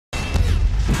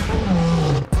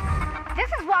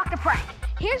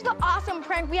Here's the awesome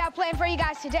prank we have planned for you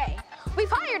guys today. We've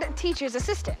hired a teacher's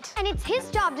assistant. And it's his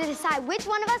job to decide which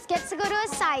one of us gets to go to a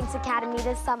science academy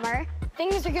this summer.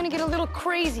 Things are gonna get a little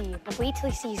crazy, but wait till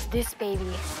he sees this baby.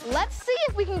 Let's see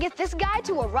if we can get this guy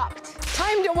to erupt.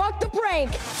 Time to walk the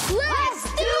prank.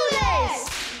 Let's do this!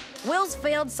 Will's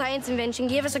failed science invention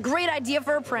gave us a great idea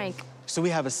for a prank. So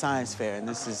we have a science fair, and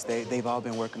they've all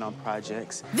been working on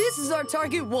projects. This is our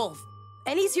target, Wolf.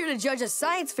 And he's here to judge a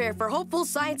science fair for hopeful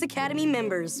Science Academy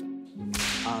members.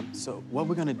 So what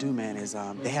we're gonna do, man, is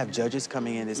they have judges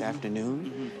coming in this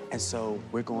afternoon, and so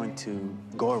we're going to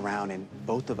go around, and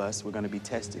both of us, we're gonna be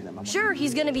testing them. Sure,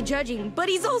 he's gonna be judging, but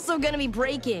he's also gonna be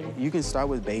breaking. You can start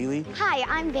with Bailey. Hi,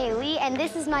 I'm Bailey, and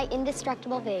this is my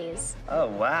indestructible vase. Oh,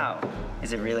 wow.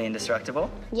 Is it really indestructible?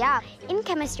 Yeah. In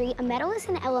chemistry, a metal is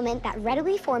an element that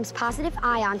readily forms positive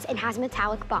ions and has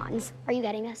metallic bonds. Are you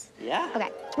getting this? Yeah. Okay.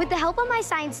 With the help of my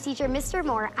science teacher, Mr.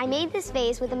 Moore, I made this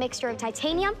vase with a mixture of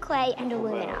titanium, clay, and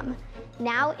aluminum.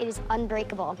 Now it is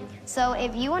unbreakable. So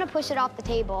if you want to push it off the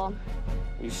table...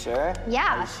 You sure?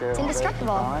 Yeah, Are you sure it's it won't break?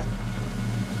 indestructible. Promise?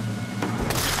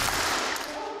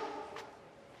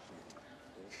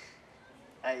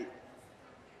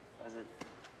 Was it?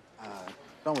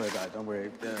 Don't worry about it, don't worry.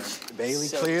 Bailey,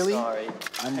 So clearly sorry.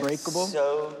 unbreakable. I'm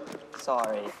so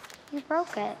sorry. You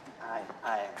broke it. I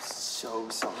am so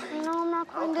sorry. No, I'm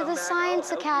not going to the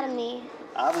Science Academy.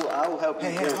 I will help you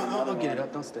Hey, do it I'll another get it one.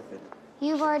 up, don't step in.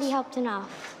 You've already helped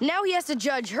enough. Now he has to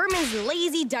judge Herman's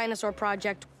lazy dinosaur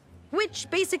project, which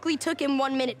basically took him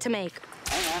 1 minute to make.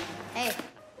 Hang on. Hey,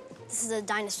 this is a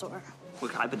dinosaur.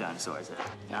 What type of dinosaur is it?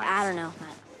 Nice. I don't know,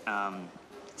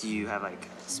 Do you have like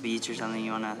a speech or something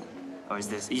you wanna, or is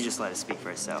this, you just let it speak for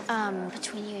itself?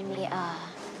 Between you and me, I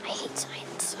hate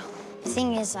science, so. The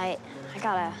thing is, I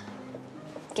gotta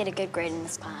get a good grade in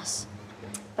this class.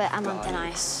 But I'm on thin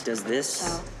ice. Does this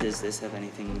have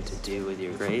anything to do with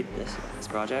your grade, this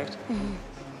project? Mm-hmm.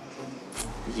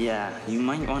 Yeah, you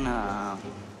might wanna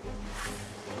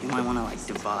like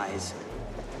devise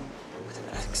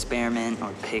an experiment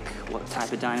or pick what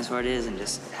type of dinosaur it is and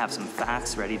just have some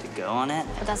facts ready to go on it.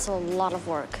 But that's a lot of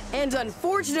work. And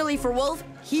unfortunately for Wolf,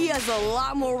 he has a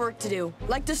lot more work to do,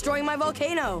 like destroying my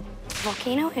volcano. A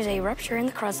volcano is a rupture in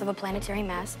the crust of a planetary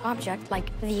mass object like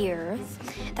the Earth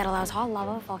that allows hot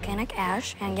lava, volcanic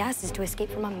ash, and gases to escape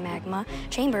from a magma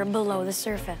chamber below the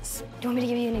surface. Do you want me to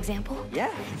give you an example? Yeah.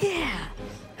 Yeah.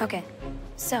 Okay,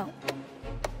 so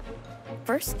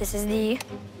first, this is the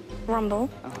rumble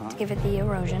to give it the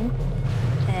erosion.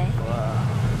 Okay. Wow.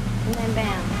 And then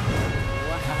bam.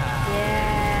 Wow. Yeah.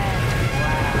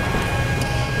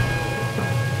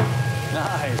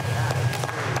 Nice.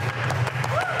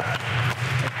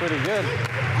 That's pretty good.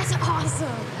 That's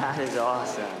awesome. That is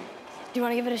awesome. Do you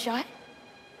want to give it a shot?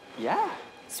 Yeah.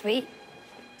 Sweet.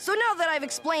 So now that I've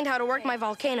explained how to work my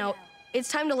volcano, it's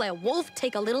time to let Wolf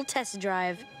take a little test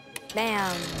drive.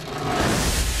 Bam.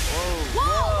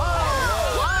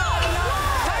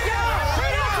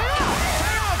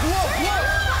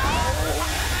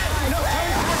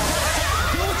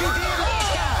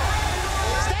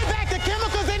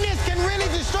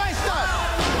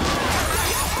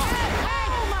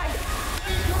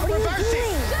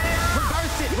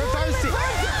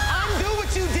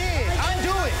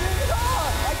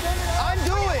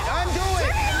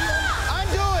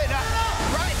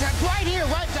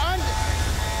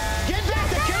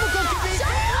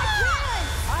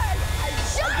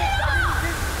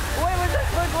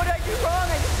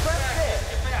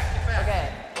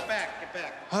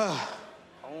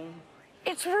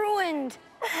 It's ruined.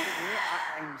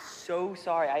 I'm so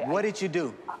sorry. What did you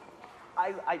do?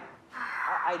 I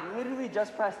literally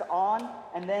just pressed on,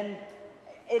 and then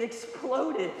it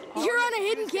exploded. You're on a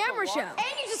hidden camera show.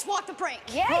 And you just walked the prank.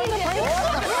 Yeah, you did.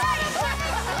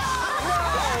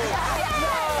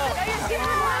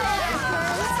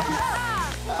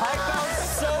 I felt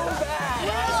so bad.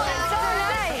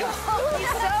 He's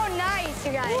so nice,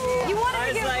 you guys. You wanted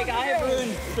to give I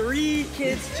ruined 3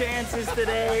 kids' chances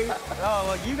today. Oh, well,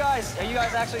 are you guys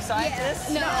actually scientists?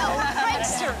 No,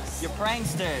 pranksters. You're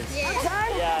pranksters.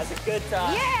 Yeah. Yeah, it's a good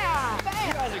time. Yeah.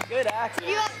 You guys are good actors.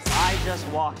 I just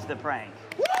walked the prank.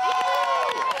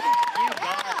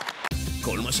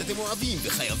 כל מה שאתם אוהבים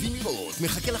וחייבים לראות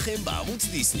מחכה לכם בערוץ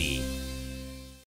דיסני.